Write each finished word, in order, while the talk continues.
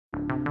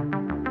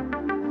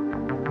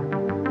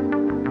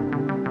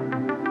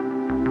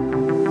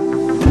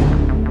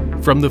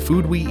From the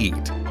food we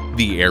eat,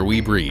 the air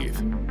we breathe,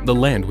 the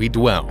land we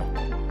dwell,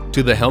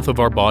 to the health of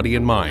our body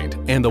and mind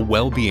and the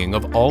well-being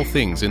of all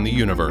things in the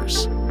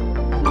universe.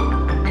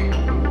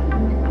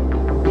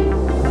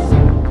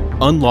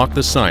 Unlock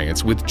the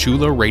science with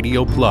Chula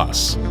Radio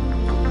Plus.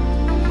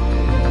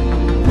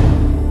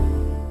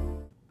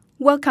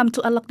 Welcome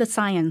to Unlock the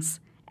Science.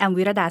 I'm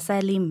Virada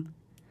Salim.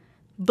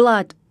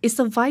 Blood is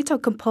a vital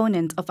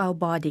component of our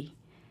body.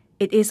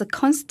 It is a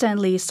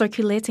constantly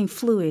circulating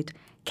fluid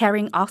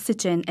carrying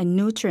oxygen and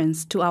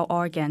nutrients to our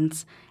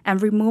organs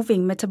and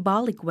removing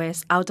metabolic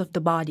waste out of the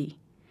body.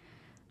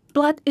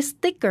 Blood is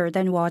thicker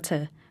than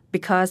water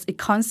because it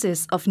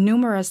consists of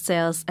numerous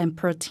cells and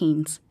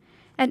proteins.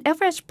 An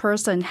average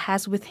person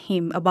has with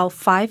him about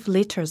 5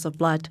 liters of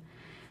blood.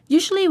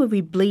 Usually when we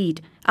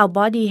bleed, our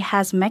body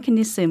has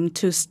mechanism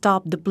to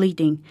stop the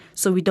bleeding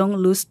so we don't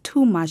lose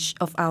too much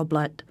of our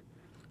blood.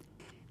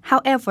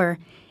 However,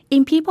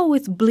 in people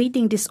with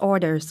bleeding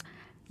disorders,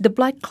 the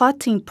blood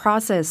clotting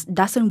process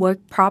doesn't work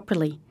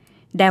properly.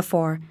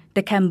 Therefore,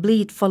 they can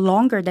bleed for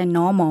longer than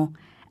normal,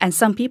 and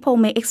some people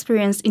may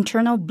experience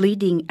internal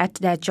bleeding at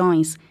their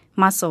joints,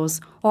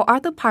 muscles, or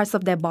other parts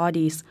of their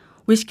bodies,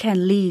 which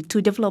can lead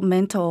to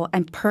developmental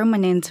and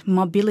permanent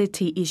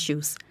mobility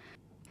issues.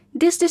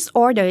 This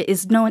disorder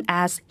is known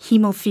as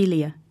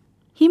hemophilia.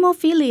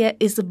 Hemophilia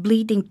is a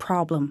bleeding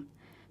problem.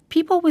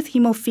 People with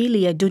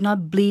hemophilia do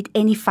not bleed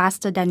any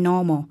faster than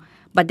normal,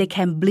 but they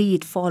can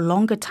bleed for a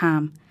longer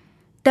time.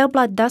 Their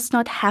blood does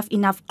not have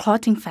enough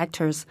clotting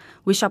factors,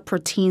 which are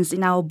proteins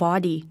in our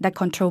body that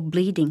control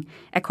bleeding,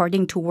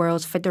 according to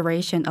World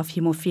Federation of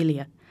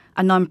Hemophilia,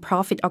 a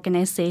non-profit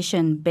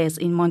organization based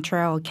in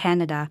Montreal,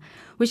 Canada,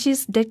 which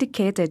is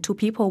dedicated to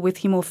people with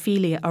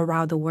hemophilia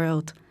around the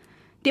world.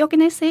 The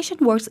organization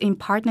works in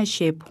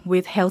partnership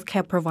with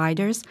healthcare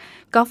providers,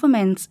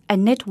 governments,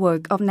 and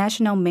network of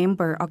national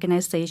member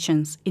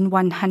organizations in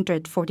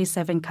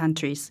 147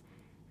 countries.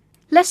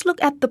 Let's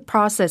look at the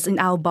process in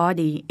our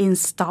body in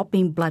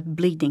stopping blood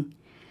bleeding.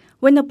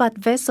 When a blood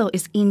vessel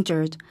is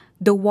injured,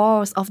 the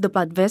walls of the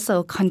blood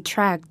vessel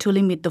contract to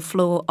limit the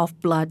flow of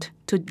blood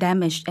to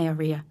damaged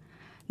area.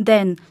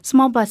 Then,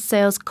 small blood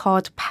cells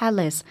called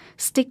platelets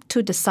stick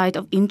to the site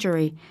of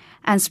injury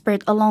and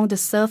spread along the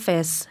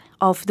surface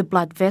of the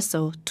blood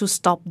vessel to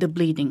stop the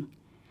bleeding.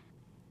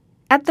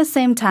 At the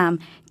same time,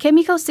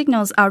 chemical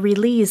signals are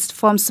released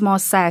from small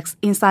sacs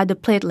inside the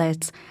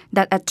platelets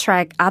that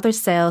attract other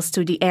cells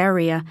to the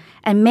area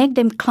and make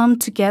them clump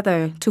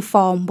together to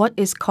form what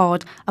is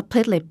called a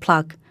platelet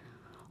plug.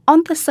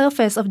 On the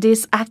surface of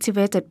these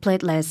activated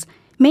platelets,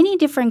 many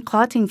different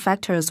clotting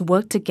factors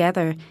work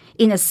together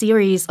in a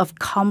series of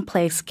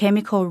complex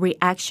chemical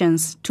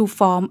reactions to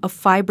form a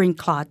fibrin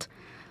clot.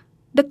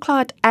 The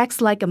clot acts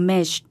like a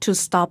mesh to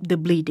stop the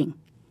bleeding.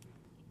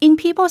 In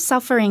people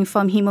suffering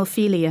from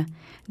hemophilia,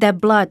 their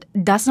blood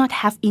does not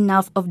have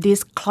enough of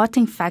these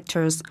clotting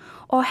factors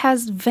or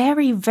has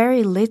very,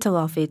 very little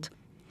of it.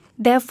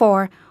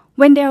 Therefore,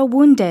 when they are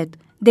wounded,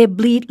 they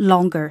bleed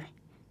longer.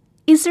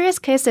 In serious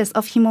cases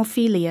of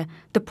hemophilia,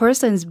 the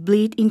persons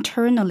bleed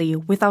internally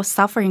without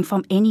suffering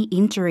from any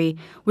injury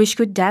which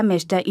could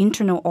damage their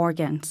internal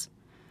organs.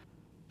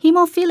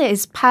 Hemophilia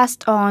is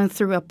passed on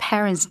through a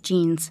parent's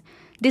genes.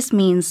 This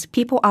means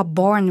people are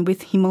born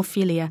with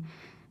hemophilia,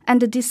 and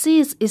the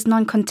disease is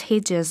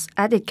non-contagious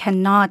as it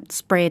cannot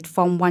spread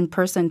from one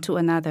person to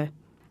another.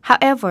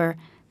 However,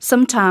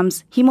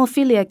 sometimes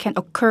hemophilia can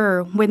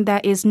occur when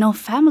there is no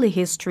family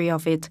history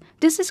of it.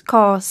 This is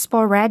called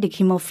sporadic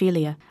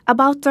hemophilia.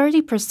 About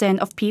 30%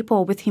 of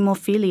people with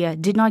hemophilia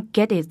did not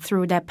get it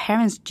through their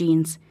parents'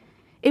 genes.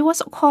 It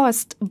was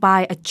caused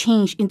by a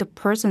change in the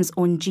person's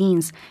own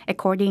genes,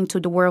 according to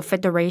the World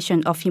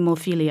Federation of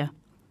Hemophilia.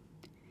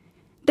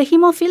 The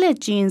hemophilia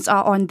genes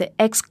are on the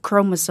X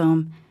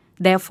chromosome.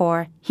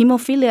 Therefore,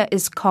 hemophilia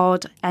is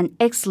called an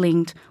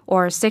X-linked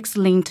or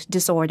sex-linked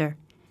disorder.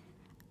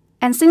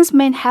 And since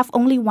men have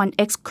only one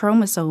X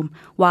chromosome,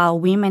 while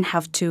women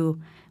have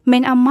 2,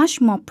 men are much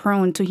more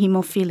prone to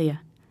hemophilia.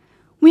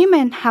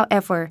 Women,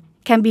 however,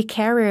 can be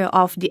carrier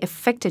of the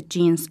affected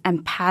genes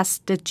and pass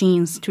the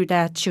genes to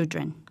their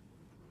children.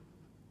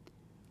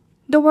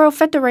 The World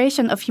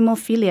Federation of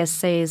Hemophilia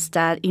says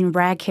that in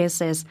rare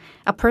cases,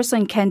 a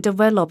person can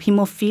develop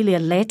hemophilia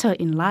later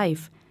in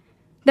life.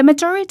 The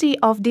majority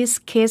of these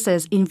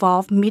cases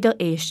involve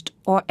middle-aged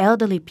or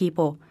elderly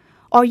people,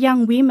 or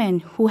young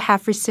women who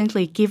have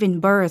recently given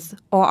birth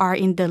or are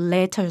in the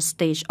later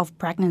stage of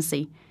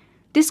pregnancy.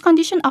 This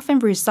condition often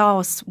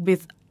resolves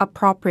with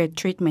appropriate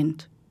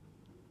treatment.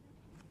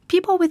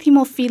 People with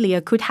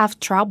hemophilia could have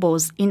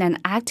troubles in an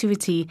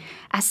activity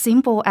as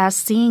simple as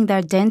seeing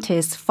their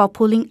dentist for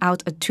pulling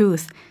out a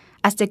tooth,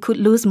 as they could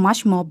lose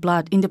much more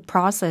blood in the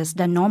process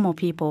than normal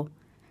people.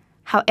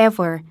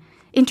 However,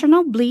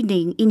 internal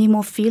bleeding in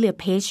hemophilia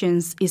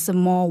patients is a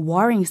more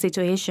worrying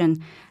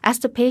situation as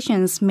the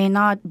patients may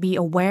not be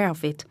aware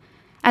of it,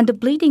 and the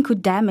bleeding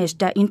could damage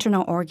their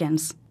internal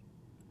organs.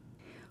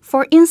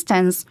 For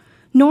instance,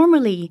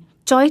 normally,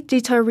 joint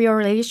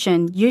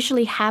deterioration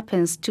usually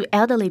happens to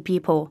elderly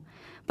people,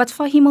 But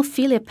for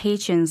hemophilia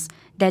patients,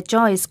 their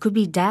joints could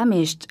be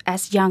damaged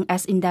as young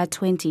as in their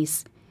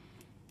 20s.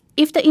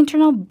 If the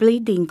internal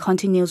bleeding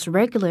continues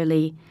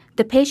regularly,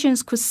 the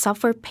patients could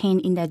suffer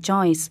pain in their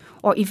joints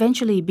or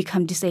eventually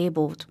become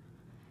disabled.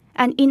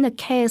 And in the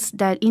case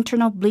that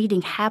internal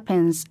bleeding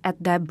happens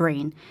at their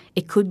brain,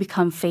 it could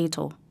become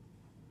fatal.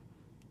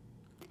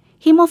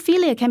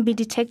 Hemophilia can be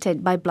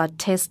detected by blood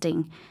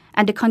testing,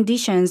 and the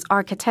conditions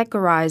are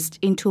categorized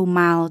into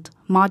mild,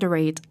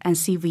 moderate, and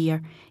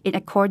severe in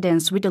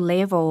accordance with the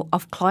level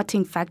of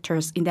clotting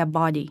factors in their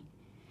body.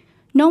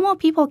 Normal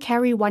people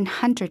carry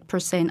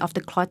 100% of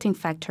the clotting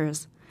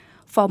factors.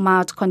 For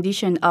mild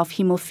condition of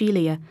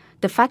hemophilia,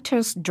 the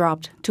factors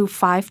dropped to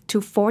 5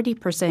 to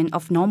 40%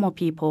 of normal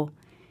people,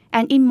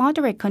 and in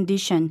moderate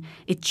condition,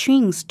 it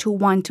shrinks to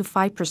 1 to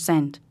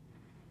 5%.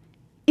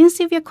 In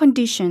severe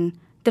condition,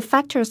 the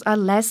factors are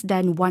less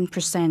than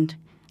 1%,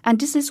 and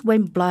this is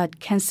when blood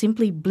can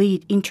simply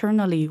bleed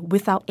internally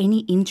without any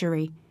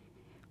injury.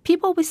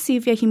 People with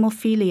severe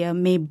hemophilia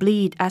may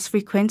bleed as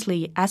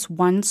frequently as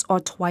once or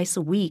twice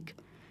a week.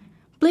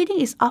 Bleeding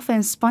is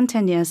often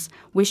spontaneous,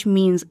 which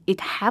means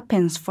it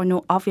happens for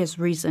no obvious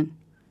reason.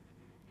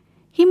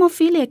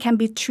 Hemophilia can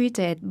be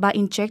treated by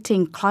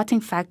injecting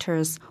clotting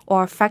factors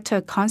or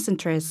factor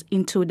concentrates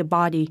into the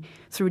body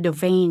through the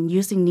vein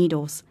using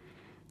needles.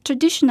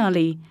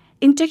 Traditionally,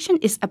 injection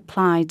is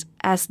applied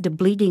as the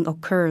bleeding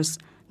occurs,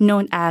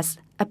 known as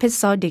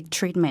episodic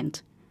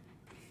treatment.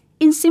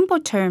 In simple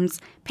terms,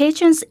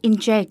 patients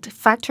inject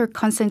factor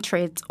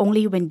concentrates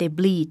only when they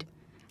bleed.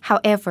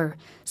 However,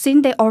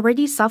 since they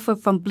already suffer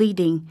from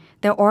bleeding,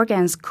 their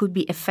organs could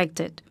be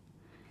affected.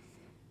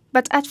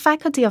 But at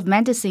Faculty of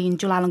Medicine,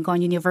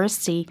 Chulalongkorn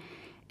University,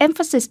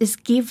 emphasis is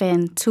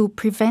given to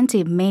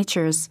preventive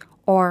measures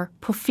or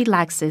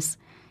prophylaxis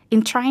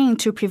in trying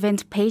to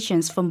prevent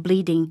patients from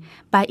bleeding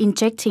by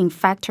injecting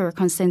factor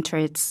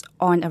concentrates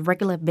on a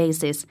regular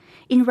basis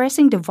in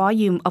raising the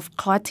volume of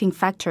clotting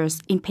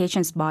factors in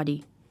patients'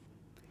 body.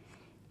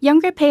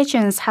 Younger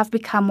patients have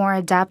become more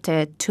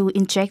adapted to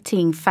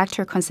injecting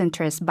factor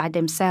concentrates by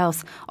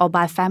themselves or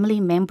by family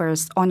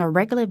members on a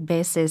regular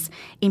basis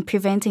in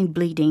preventing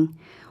bleeding,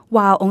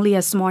 while only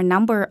a small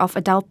number of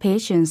adult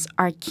patients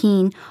are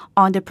keen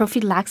on the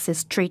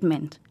prophylaxis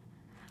treatment.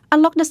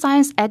 Unlock the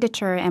Science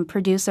editor and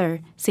producer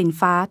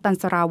Sinfa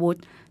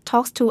Tansarawut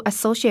talks to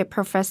Associate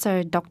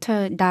Professor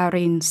Dr.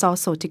 Darintr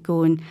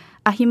Sosothikul,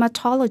 a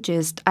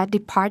hematologist at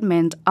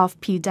Department of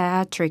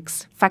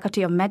Pediatrics,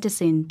 Faculty of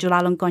Medicine,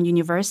 Chulalongkorn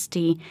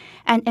University,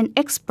 and an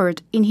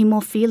expert in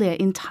hemophilia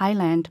in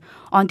Thailand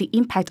on the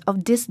impact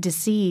of this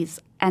disease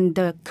and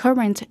the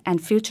current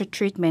and future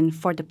treatment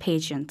for the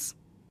patients.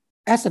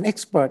 As an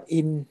expert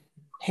in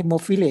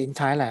hemophilia in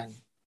Thailand,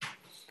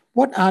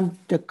 what are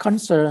the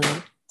concerns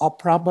or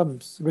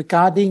problems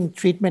regarding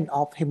treatment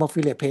of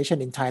hemophilia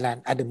patient in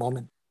Thailand at the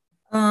moment?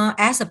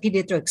 As a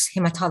pediatrics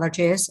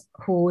hematologist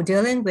who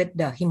dealing with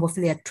the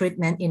hemophilia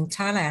treatment in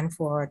Thailand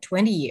for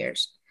 20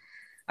 years,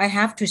 I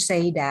have to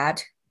say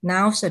that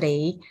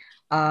nowadays,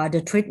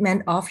 the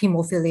treatment of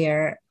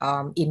hemophilia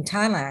in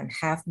Thailand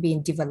have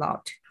been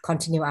developed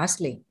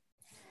continuously.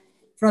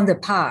 From the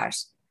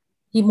past,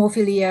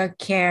 hemophilia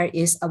care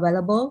is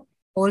available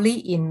only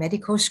in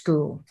medical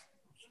school.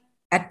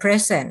 At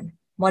present,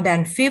 more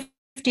than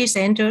 50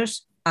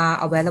 centers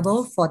are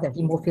available for the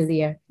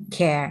hemophilia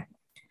care,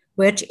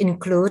 which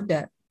include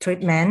the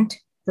treatment,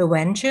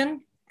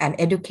 prevention, and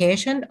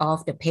education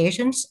of the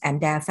patients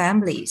and their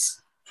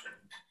families.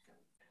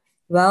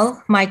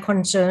 Well, my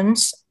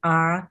concerns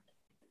are,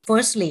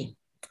 firstly,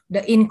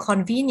 the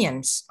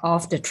inconvenience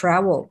of the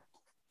travel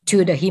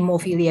to the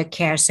hemophilia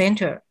care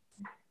center,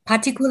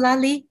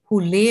 particularly who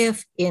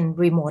live in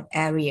remote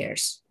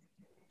areas,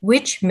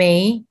 which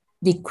may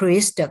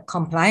decrease the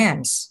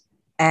compliance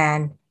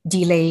and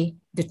delay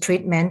the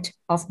treatment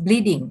of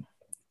bleeding.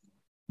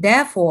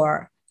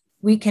 Therefore,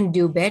 we can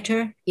do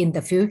better in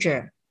the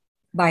future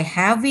by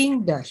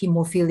having the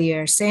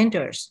hemophilia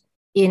centers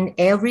in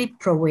every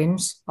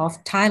province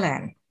of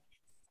Thailand.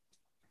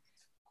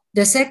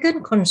 The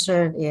second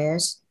concern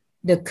is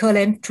the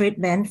current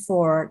treatment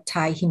for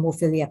Thai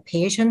hemophilia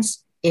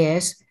patients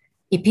is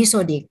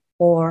episodic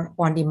or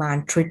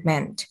on-demand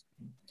treatment,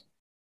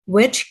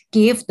 which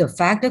give the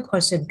factor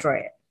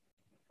concentrate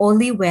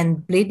only when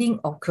bleeding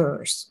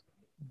occurs.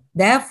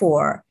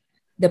 Therefore,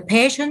 the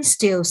patient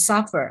still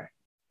suffer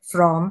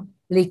from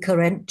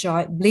recurrent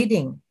joint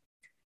bleeding,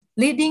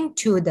 leading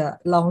to the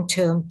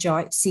long-term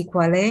joint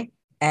sequelae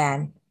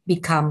and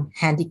become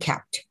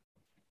handicapped.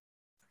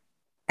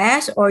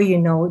 As all you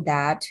know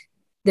that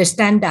the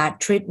standard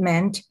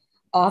treatment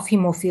of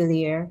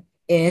hemophilia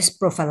is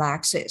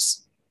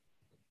prophylaxis.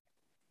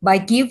 By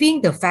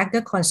giving the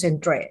factor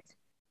concentrate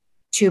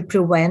to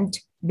prevent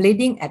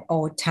bleeding at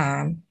all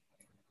times,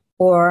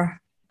 or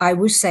I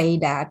would say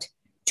that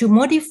to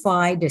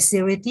modify the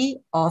severity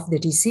of the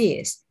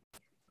disease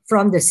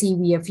from the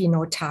severe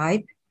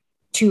phenotype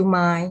to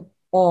mild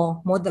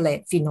or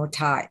moderate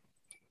phenotype.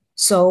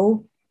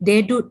 So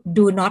they do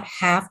not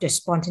have the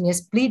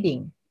spontaneous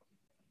bleeding,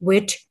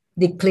 which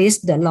decrease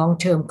the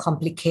long-term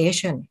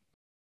complication.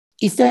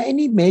 Is there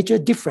any major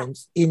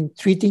difference in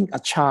treating a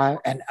child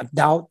and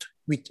adult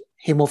with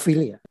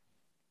hemophilia?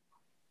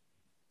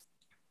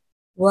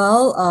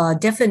 Well,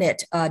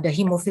 definite. The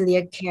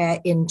hemophilia care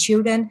in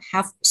children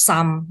have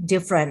some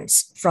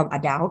difference from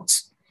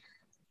adults,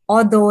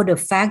 although the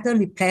factor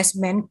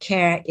replacement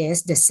care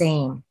is the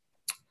same.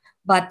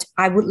 But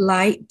I would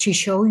like to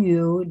show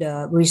you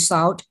the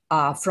result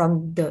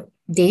from the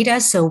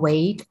data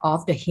survey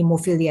of the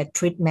hemophilia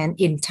treatment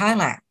in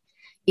Thailand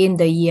in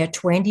the year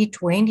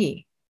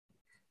 2020.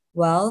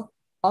 Well,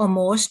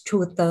 almost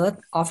 2/3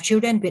 of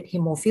children with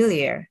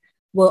hemophilia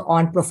were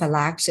on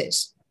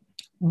prophylaxis,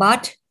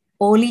 but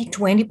only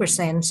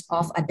 20%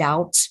 of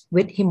adults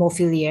with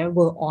hemophilia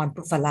were on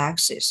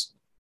prophylaxis.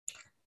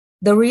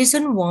 The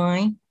reason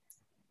why,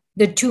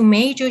 the two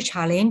major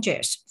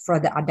challenges for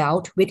the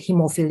adult with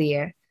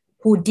hemophilia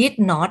who did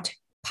not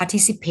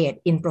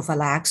participate in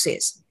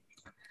prophylaxis.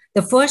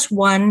 The first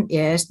one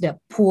is the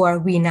poor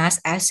venous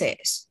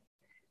access.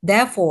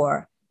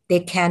 Therefore, they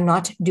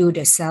cannot do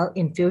the cell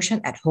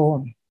infusion at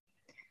home.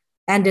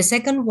 And the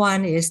second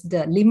one is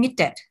the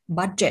limited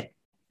budget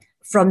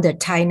from the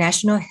Thai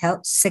National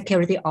Health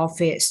Security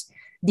Office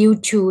due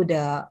to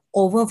the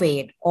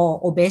overweight or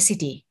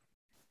obesity.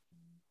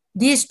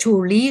 These two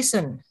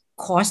reasons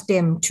cause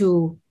them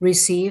to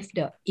receive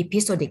the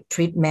episodic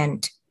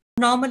treatment.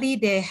 Normally,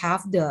 they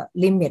have the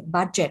limit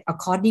budget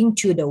according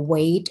to the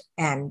weight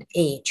and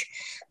age.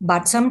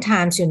 But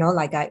sometimes,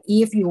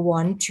 if you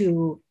want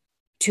to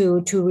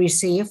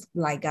receive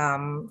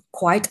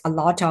quite a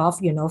lot of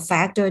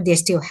factor, they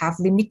still have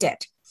limited.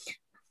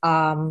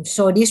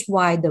 So this is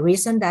why the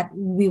reason that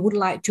we would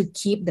like to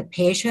keep the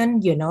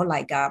patient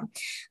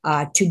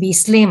to be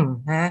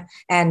slim,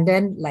 and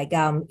then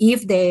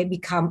if they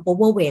become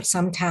overweight,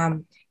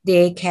 sometimes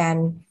they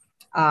can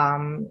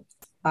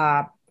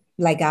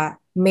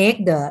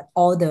make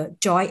all the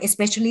joint,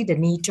 especially the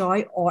knee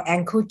joint or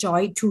ankle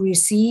joint, to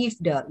receive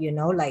the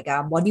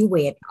body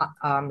weight,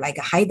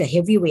 the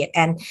heavy weight,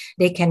 and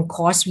they can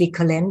cause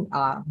recurrent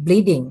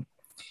bleeding.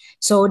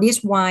 So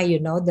this why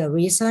the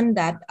reason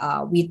that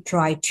we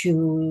try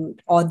to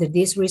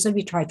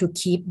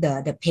keep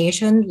the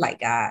patient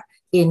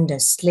in the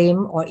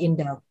slim or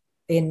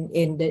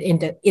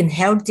in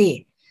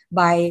healthy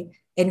by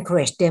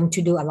encourage them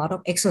to do a lot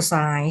of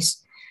exercise,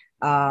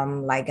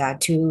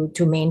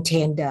 to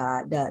maintain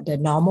the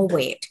normal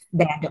weight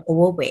than the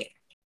overweight.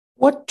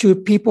 What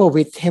should people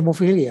with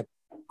hemophilia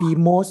be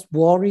most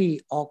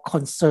worried or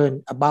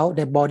concerned about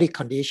their body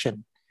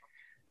condition?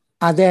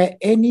 Are there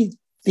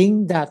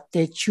anything that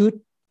they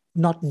should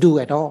not do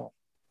at all?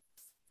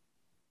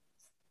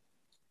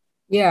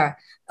 Yeah,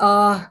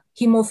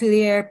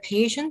 hemophilia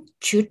patient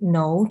should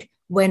note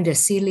when the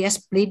serious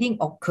bleeding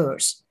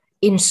occurs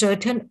in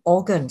certain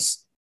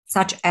organs,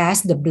 such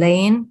as the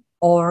brain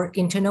or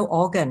internal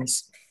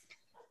organs.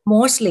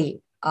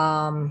 Mostly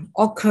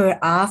occur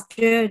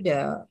after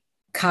the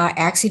car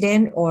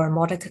accident or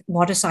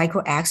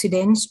motorcycle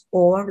accidents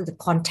or the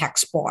contact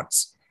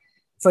sports.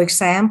 For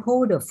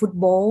example, the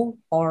football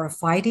or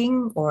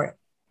fighting or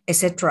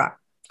etc.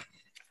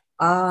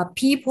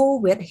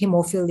 People with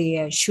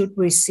hemophilia should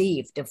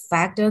receive the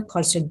factor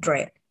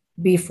concentrate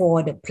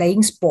before the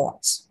playing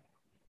sports.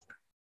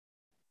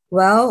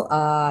 Well,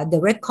 the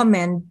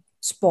recommended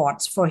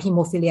sports for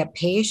hemophilia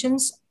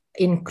patients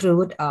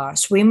include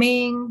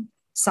swimming,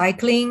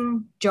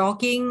 cycling,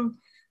 jogging,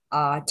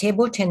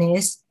 table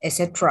tennis,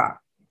 etc.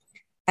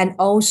 And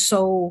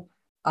also,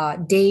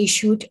 they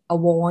should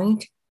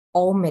avoid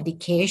all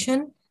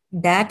medication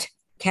that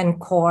can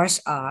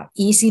cause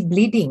easy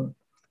bleeding,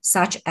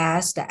 such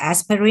as the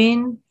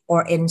aspirin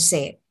or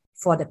NSAID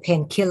for the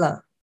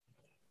painkiller.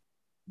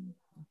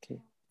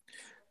 Okay.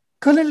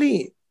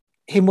 Currently,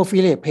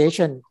 hemophilia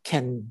patients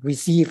can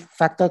receive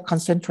factor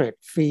concentrate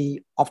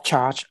free of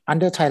charge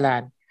under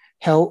Thailand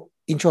Health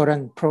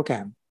Insurance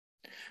Program.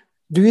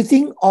 Do you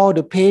think all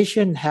the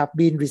patients have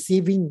been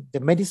receiving the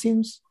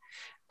medicines?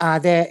 Are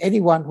there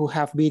anyone who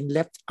have been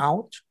left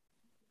out?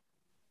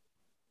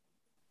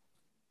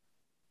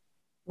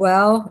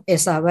 Well,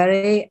 it's a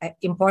very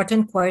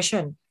important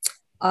question.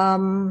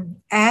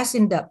 As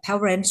in the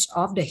prevalence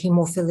of the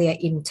hemophilia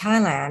in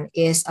Thailand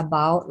is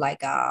about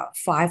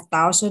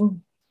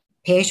 5,000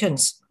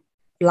 patients,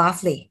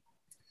 roughly.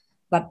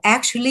 But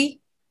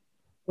actually,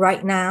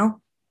 right now,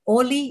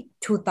 only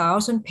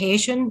 2,000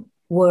 patients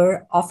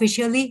were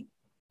officially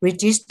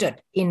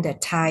registered in the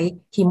Thai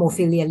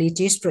hemophilia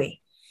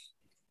registry.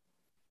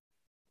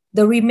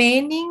 The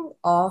remaining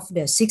of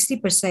the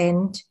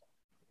 60%,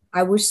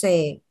 I would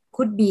say,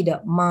 could be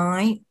the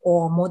mild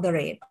or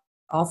moderate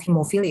of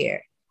hemophilia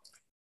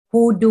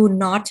who do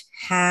not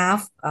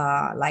have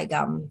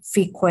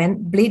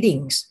frequent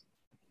bleedings.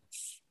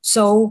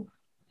 So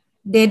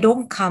they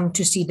don't come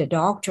to see the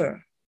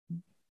doctor.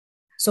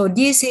 So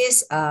this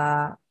is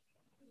a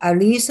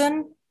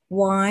reason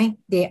why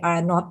they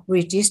are not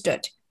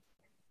registered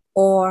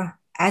or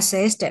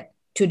assessed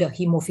to the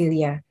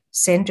hemophilia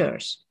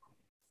centers.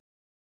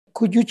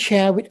 Could you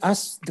share with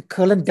us the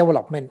current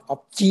development of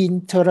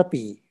gene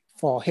therapy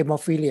for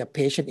hemophilia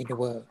patients in the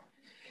world?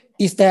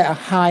 Is there a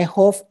high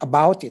hope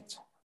about it?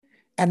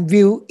 And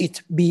will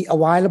it be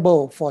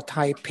available for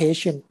Thai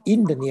patients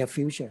in the near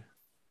future?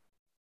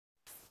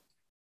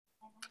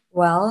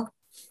 Well,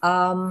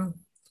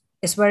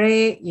 it's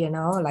very,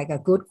 like a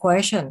good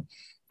question.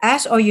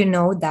 As all you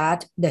know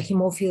that the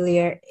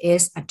hemophilia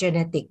is a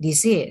genetic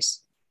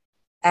disease.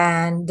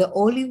 And the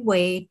only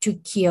way to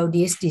cure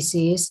this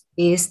disease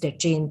is the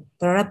gene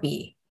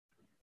therapy,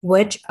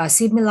 which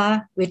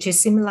is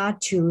similar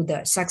to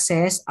the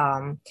success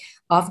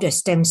of the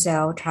stem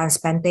cell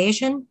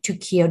transplantation to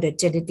cure the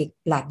genetic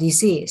blood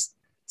disease,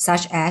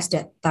 such as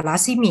the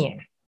thalassemia.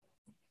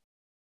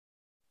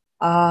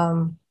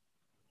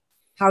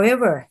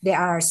 However, there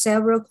are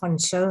several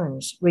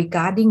concerns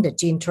regarding the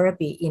gene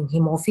therapy in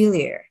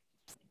hemophilia.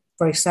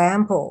 For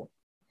example,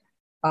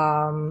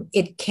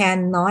 it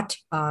cannot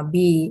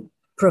be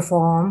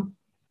performed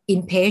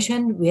in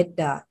patients with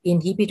the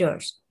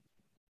inhibitors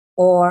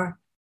or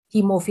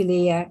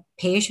hemophilia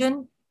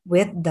patient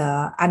with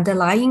the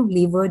underlying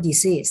liver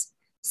disease,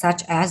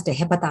 such as the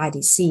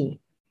hepatitis C,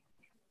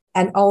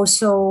 and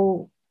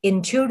also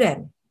in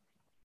children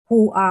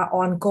who are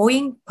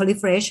ongoing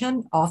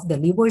proliferation of the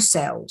liver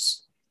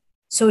cells.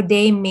 So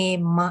they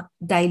may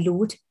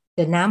dilute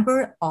the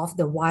number of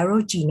the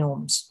viral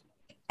genomes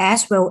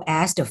as well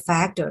as the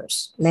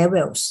factors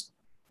levels,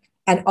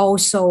 and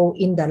also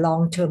in the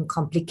long-term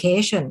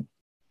complication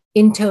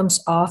in terms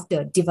of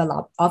the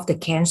development of the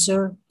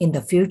cancer in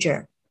the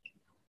future.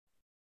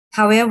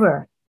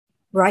 However,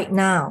 right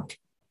now,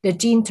 the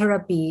gene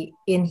therapy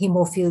in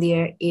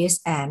hemophilia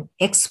is an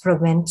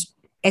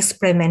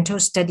experimental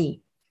study,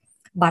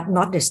 but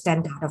not the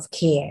standard of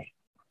care.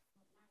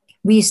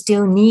 We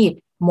still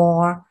need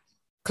more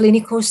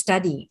clinical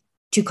study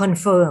to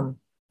confirm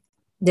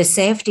the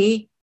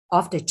safety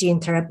of the gene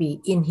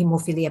therapy in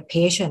hemophilia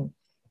patients,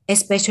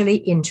 especially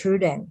in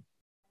children.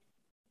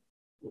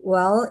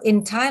 Well,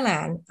 in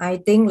Thailand, I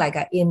think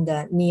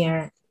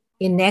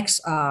in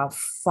next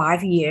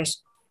 5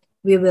 years,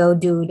 we will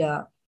do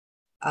the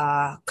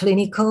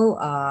clinical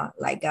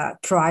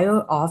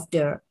trial of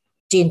the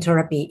gene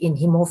therapy in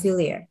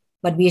hemophilia,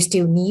 but we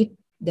still need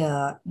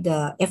the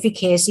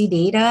efficacy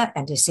data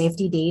and the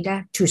safety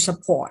data to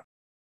support.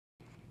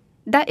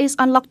 That is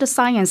Unlock the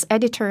Science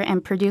editor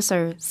and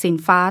producer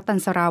Sinfa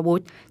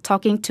Tansarawut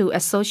talking to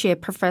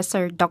Associate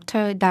Professor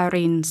Dr.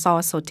 Darintr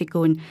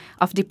Sosothikul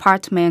of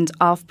Department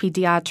of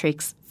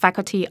Pediatrics,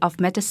 Faculty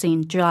of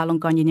Medicine,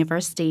 Chulalongkorn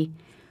University.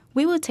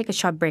 We will take a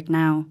short break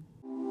now.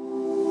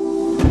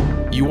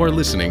 You are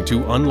listening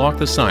to Unlock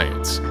the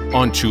Science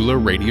on Chula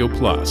Radio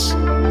Plus.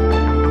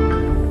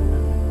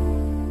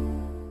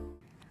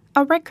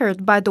 A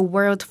record by the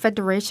World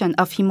Federation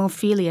of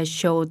Hemophilia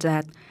showed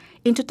that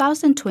in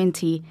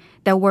 2020,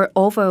 there were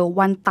over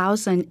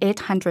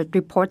 1,800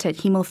 reported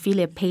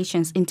hemophilia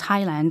patients in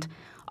Thailand,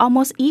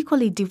 almost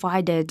equally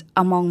divided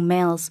among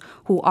males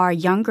who are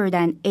younger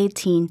than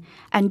 18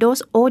 and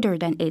those older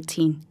than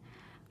 18.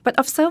 But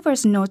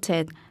observers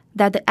noted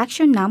that the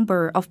actual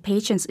number of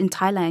patients in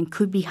Thailand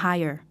could be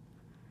higher.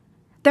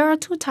 There are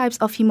two types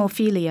of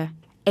hemophilia,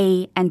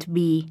 A and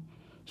B.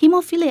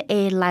 Hemophilia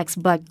A lacks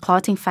blood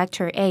clotting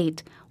factor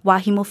 8, while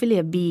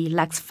hemophilia B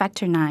lacks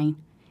factor 9.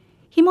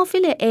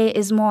 Hemophilia A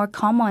is more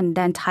common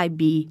than type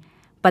B,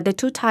 but the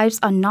two types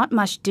are not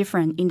much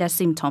different in their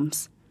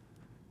symptoms.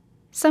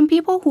 Some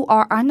people who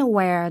are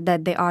unaware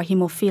that they are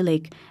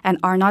hemophilic and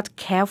are not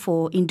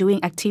careful in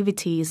doing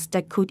activities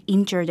that could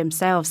injure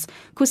themselves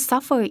could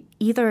suffer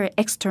either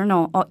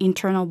external or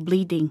internal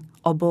bleeding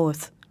or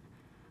both.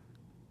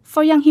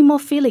 For young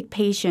hemophilic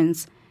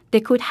patients,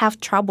 they could have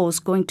troubles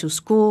going to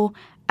school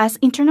as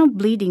internal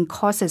bleeding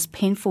causes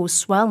painful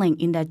swelling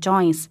in their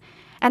joints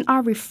and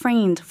are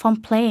refrained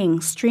from playing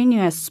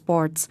strenuous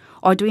sports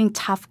or doing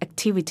tough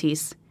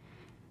activities.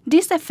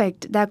 This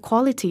affects their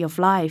quality of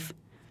life.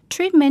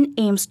 Treatment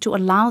aims to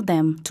allow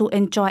them to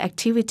enjoy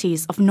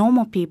activities of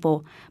normal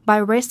people by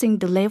raising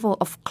the level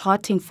of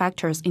clotting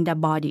factors in their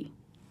body.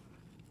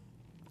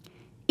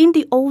 In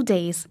the old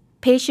days,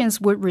 patients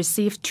would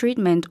receive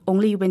treatment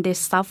only when they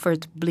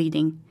suffered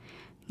bleeding.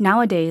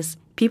 Nowadays,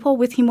 people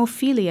with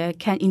hemophilia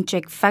can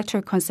inject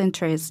factor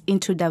concentrates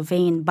into their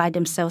vein by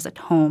themselves at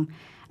home,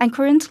 and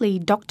currently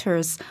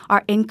doctors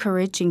are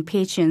encouraging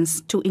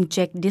patients to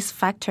inject these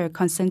factor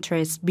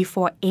concentrates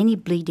before any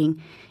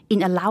bleeding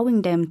in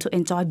allowing them to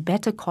enjoy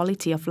better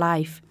quality of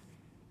life.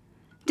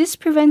 These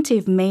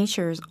preventive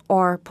measures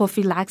or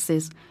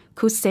prophylaxis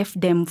could save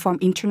them from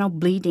internal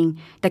bleeding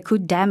that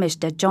could damage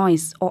their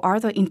joints or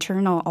other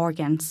internal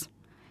organs.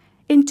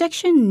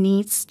 Injection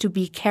needs to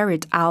be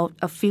carried out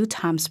a few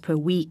times per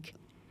week.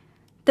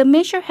 The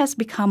measure has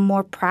become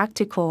more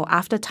practical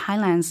after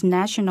Thailand's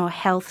National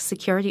Health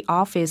Security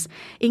Office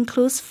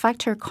includes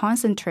factor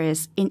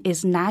concentrates in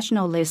its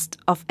national list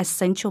of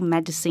essential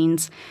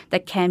medicines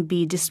that can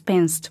be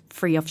dispensed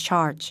free of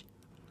charge.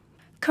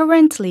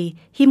 Currently,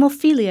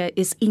 hemophilia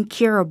is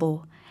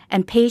incurable,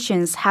 and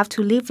patients have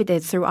to live with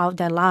it throughout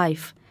their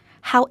life.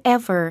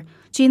 However,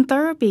 gene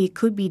therapy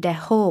could be their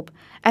hope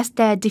as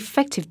their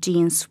defective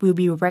genes will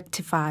be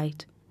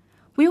rectified.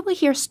 We will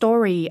hear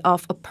story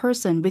of a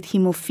person with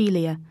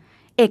hemophilia.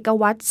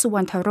 Ekawat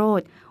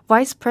Suwantharod,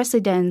 Vice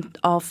President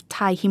of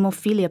Thai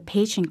Hemophilia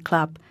Patient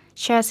Club,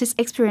 shares his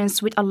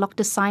experience with Unlock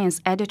the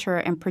Science editor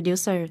and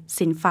producer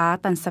Sinfa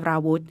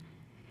Tansarawut.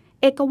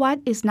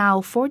 Ekawat is now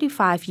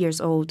 45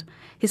 years old.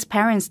 His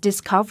parents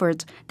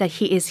discovered that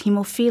he is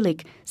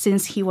hemophilic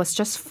since he was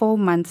just 4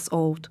 months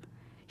old.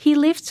 He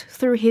lived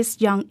through his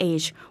young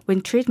age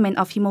when treatment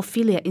of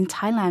hemophilia in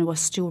Thailand was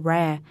still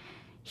rare.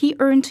 He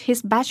earned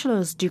his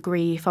bachelor's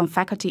degree from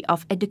Faculty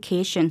of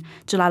Education,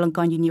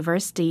 Chulalongkorn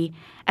University,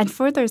 and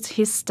furthered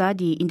his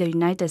study in the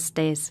United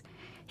States.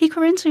 He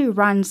currently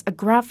runs a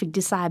graphic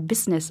design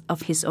business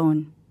of his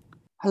own.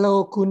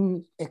 Hello,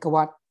 Kun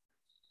Ekawat.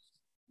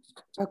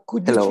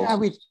 Could you share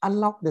with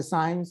Unlock the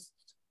Science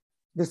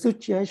the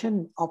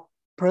situation of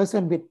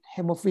person with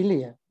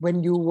hemophilia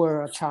when you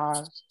were a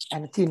child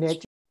and a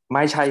teenager?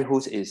 My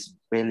childhood is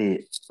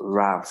very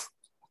rough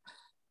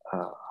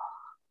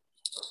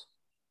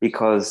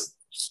because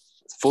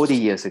 40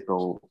 years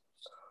ago,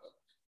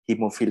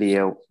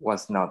 hemophilia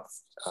was not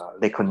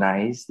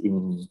recognized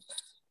in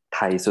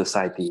Thai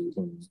society.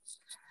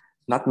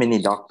 Not many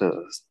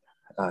doctors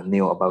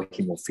knew about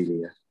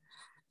hemophilia.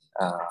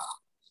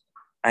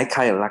 I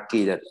kind of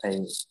lucky that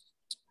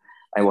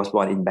I was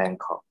born in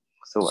Bangkok,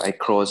 so I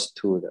close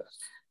to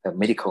the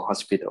medical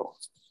hospital.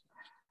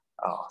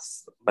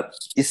 But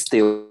it's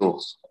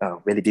still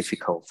very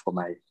difficult for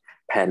my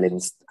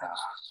parents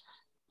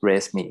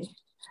raise me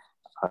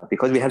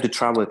because we have to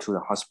travel to the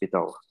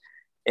hospital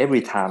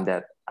every time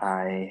that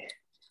I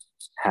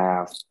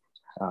have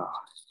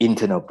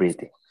internal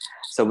bleeding.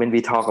 So when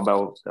we talk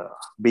about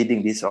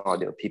bleeding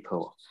disorder,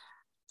 people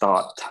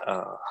thought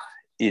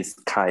it's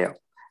kind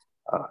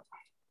of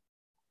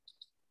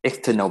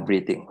external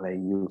bleeding, like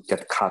you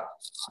get cut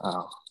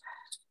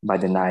by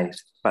the knife.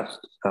 But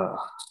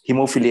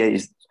hemophilia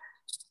is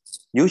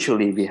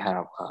usually we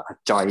have a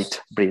joint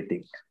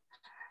bleeding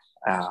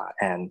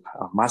and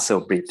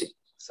muscle bleeding.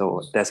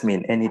 So that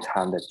means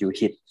anytime that you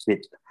hit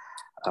with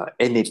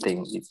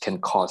anything, it can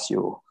cause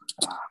you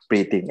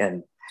bleeding,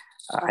 and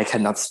I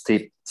cannot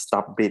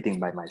stop bleeding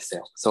by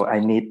myself. So I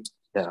need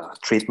the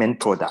treatment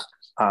product.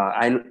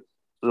 I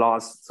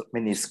lost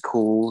many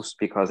schools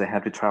because I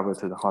had to travel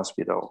to the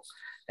hospital.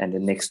 And the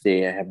next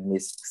day I have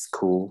missed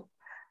school.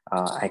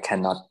 I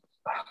cannot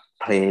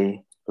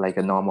play like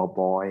a normal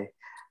boy.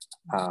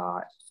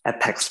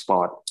 Attack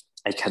sport,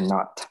 I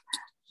cannot.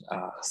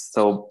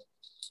 So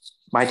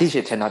my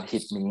teacher cannot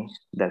hit me.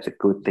 That's a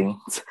good thing.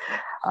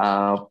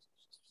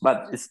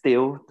 But it's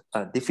still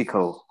a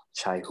difficult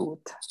childhood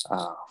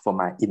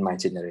in my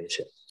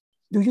generation.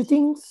 Do you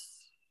think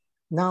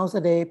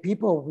nowadays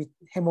people with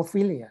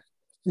hemophilia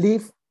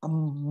live a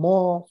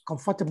more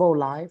comfortable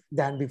life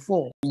than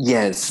before?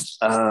 Yes,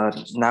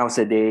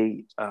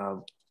 nowadays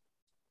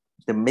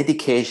the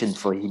medication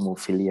for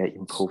hemophilia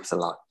improves a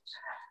lot,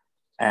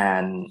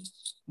 and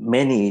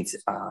many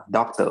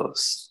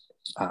doctors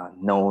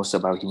knows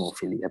about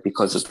hemophilia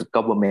because of the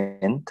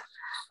government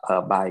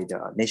by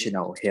the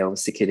National Health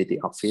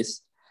Security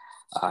Office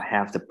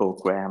have the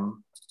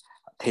program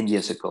 10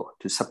 years ago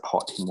to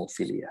support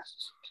hemophilia.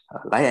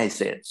 Like I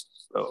said,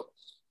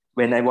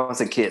 when I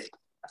was a kid,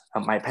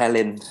 my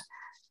parents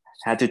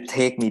had to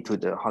take me to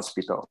the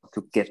hospital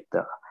to get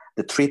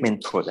the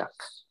treatment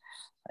product.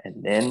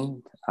 And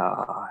then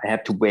I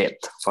had to wait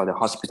for the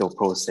hospital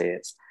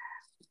process,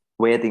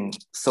 waiting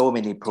so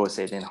many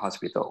process in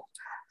hospital.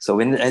 So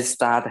when I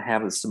start to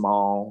have a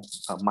small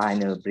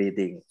minor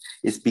bleeding,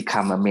 it's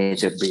become a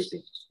major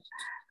bleeding.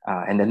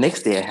 And the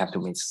next day I have to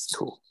miss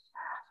school.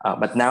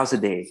 But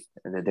nowadays,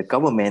 the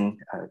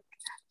government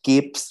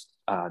gives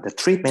the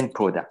treatment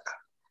product,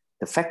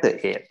 the factor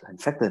 8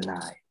 and factor 9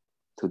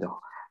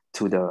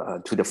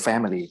 to the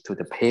family, to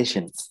the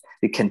patients.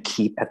 They can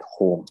keep at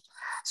home.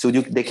 So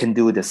they can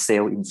do the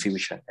cell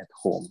infusion at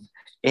home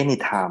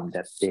anytime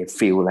that they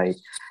feel like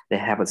they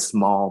have a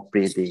small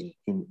bleeding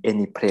in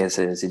any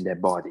places in their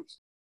body.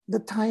 The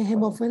Thai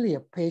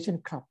Hemophilia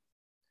Patient Club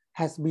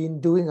has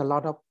been doing a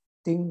lot of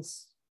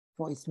things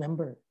for its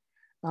members.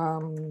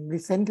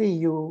 Recently,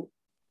 you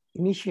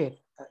initiate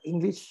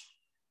English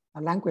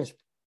language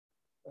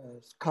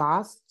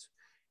class,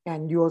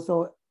 and you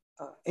also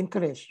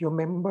encourage your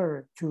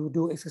member to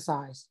do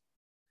exercise.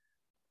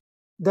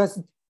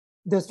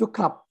 Does your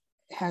club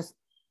has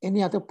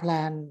any other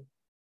plan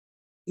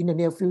in the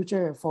near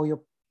future for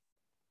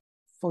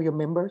your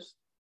members?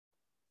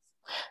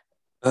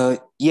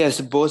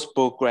 Yes, both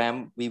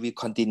program we will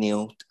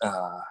continue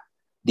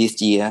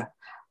this year,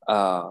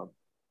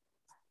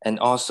 and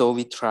also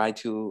we try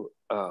to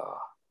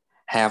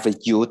have a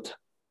youth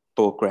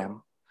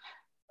program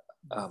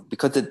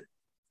because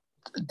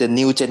the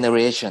new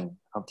generation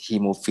of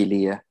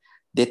hemophilia,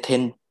 they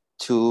tend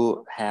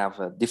to have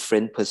a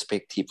different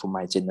perspective from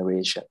my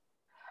generation.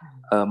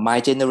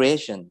 My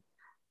generation,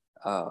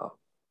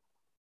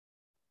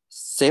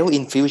 cell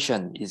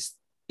infusion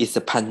is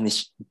a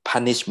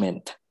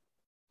punishment.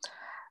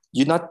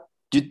 You do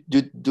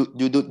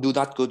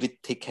not go to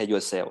take care of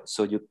yourself,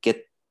 so you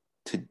get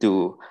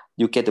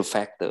the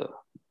factor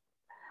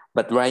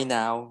But right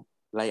now,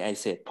 like I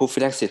said,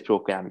 prophylaxis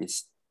program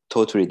is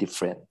totally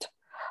different.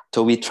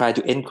 So we try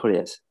to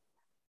encourage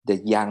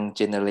the young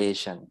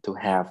generation to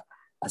have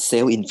a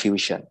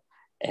self-infusion,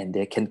 and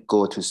they can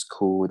go to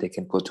school, they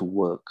can go to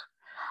work.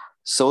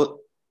 So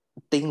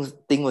things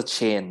will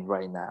change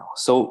right now.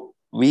 So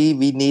we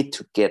need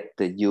to get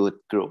the youth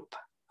group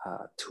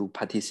to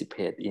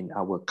participate in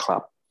our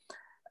club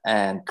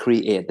and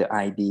create the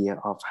idea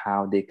of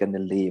how they're going to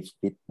live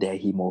with their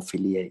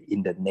hemophilia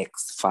in the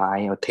next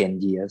 5 or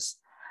 10 years,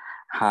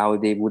 how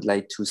they would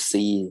like to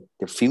see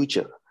the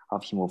future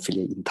of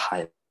hemophilia in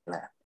Thailand.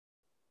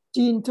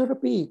 Gene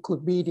therapy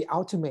could be the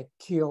ultimate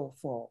cure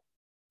for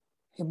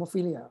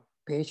hemophilia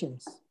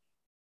patients.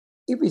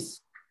 If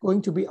it's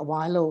going to be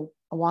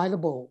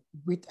available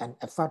with an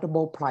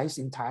affordable price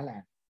in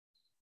Thailand,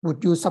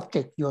 would you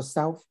subject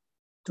yourself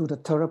to the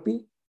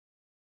therapy?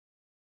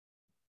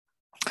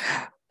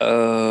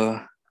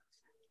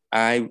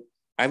 I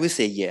would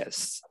say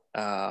yes,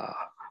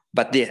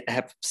 but they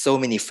have so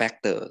many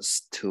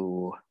factors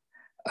to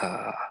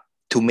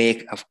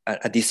make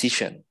a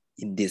decision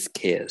in this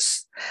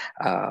case.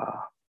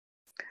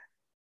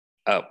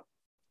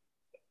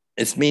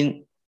 It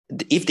means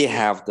if they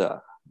have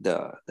the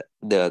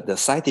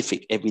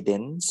scientific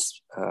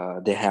evidence,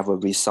 they have a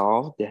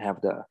result, they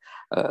have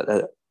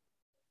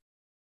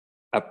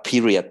a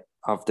period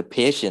of the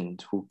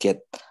patient who get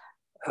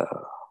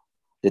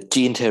the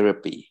gene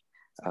therapy,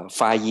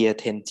 5 years,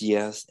 10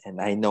 years, and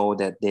I know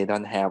that they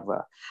don't have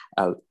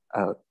a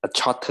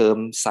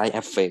short-term side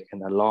effect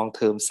and a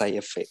long-term side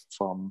effect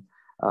from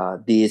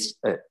this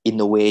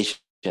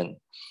innovation.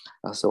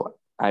 So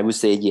I would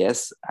say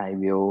yes, I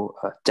will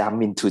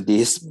jump into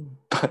this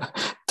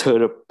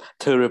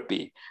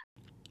therapy.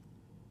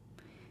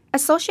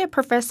 Associate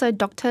Professor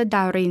Dr.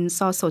 Darintr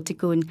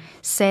Sosothikul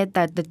said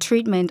that the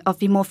treatment of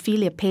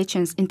hemophilia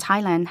patients in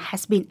Thailand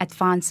has been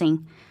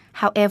advancing.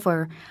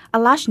 However, a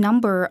large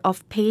number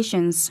of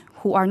patients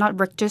who are not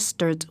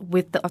registered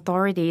with the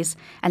authorities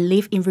and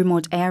live in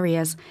remote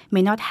areas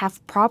may not have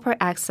proper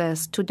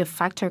access to the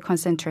factor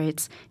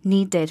concentrates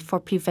needed for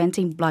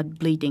preventing blood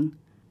bleeding.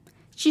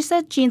 She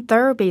said gene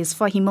therapies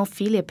for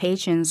hemophilia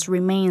patients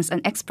remains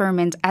an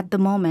experiment at the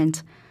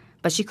moment,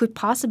 but she could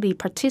possibly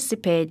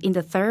participate in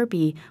the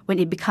therapy when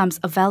it becomes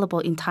available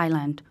in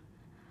Thailand.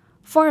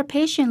 For a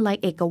patient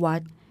like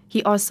Ekawat,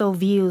 he also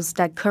views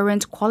that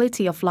current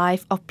quality of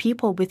life of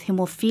people with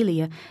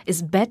hemophilia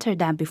is better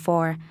than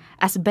before,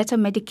 as better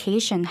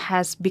medication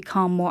has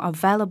become more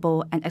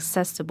available and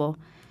accessible,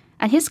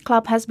 and his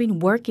club has been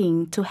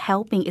working to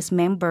helping its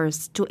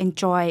members to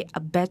enjoy a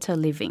better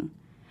living.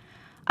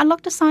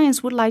 Unlock the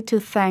Science would like to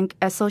thank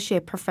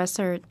Associate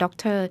Professor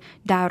Dr.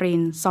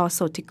 Darintr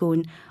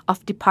Sosothikul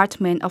of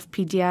Department of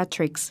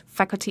Pediatrics,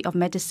 Faculty of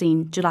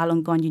Medicine,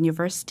 Chulalongkorn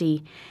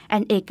University,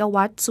 and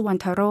Ekawat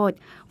Suwantharot,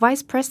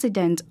 Vice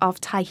President of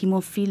Thai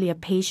Hemophilia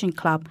Patient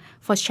Club,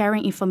 for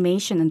sharing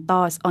information and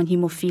thoughts on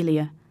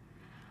hemophilia.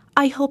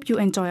 I hope you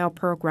enjoy our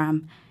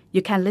program.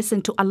 You can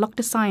listen to Unlock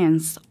the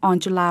Science on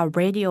Chula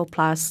Radio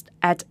Plus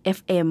at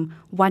FM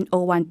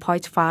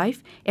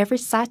 101.5 every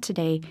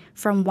Saturday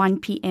from 1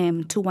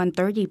 p.m. to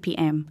 1:30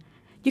 p.m.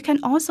 You can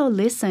also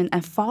listen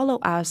and follow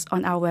us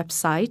on our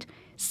website,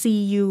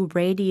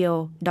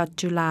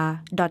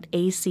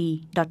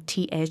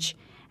 curadio.chula.ac.th,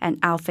 and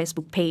our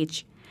Facebook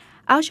page.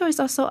 Our show is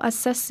also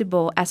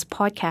accessible as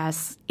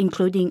podcasts,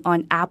 including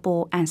on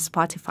Apple and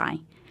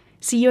Spotify.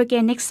 See you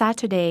again next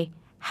Saturday.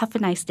 Have a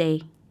nice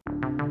day.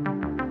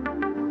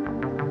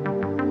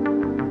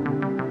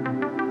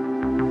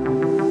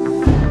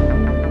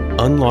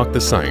 Unlock the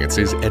Science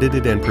is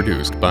edited and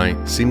produced by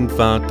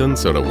Sinfa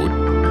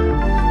Tunsarawut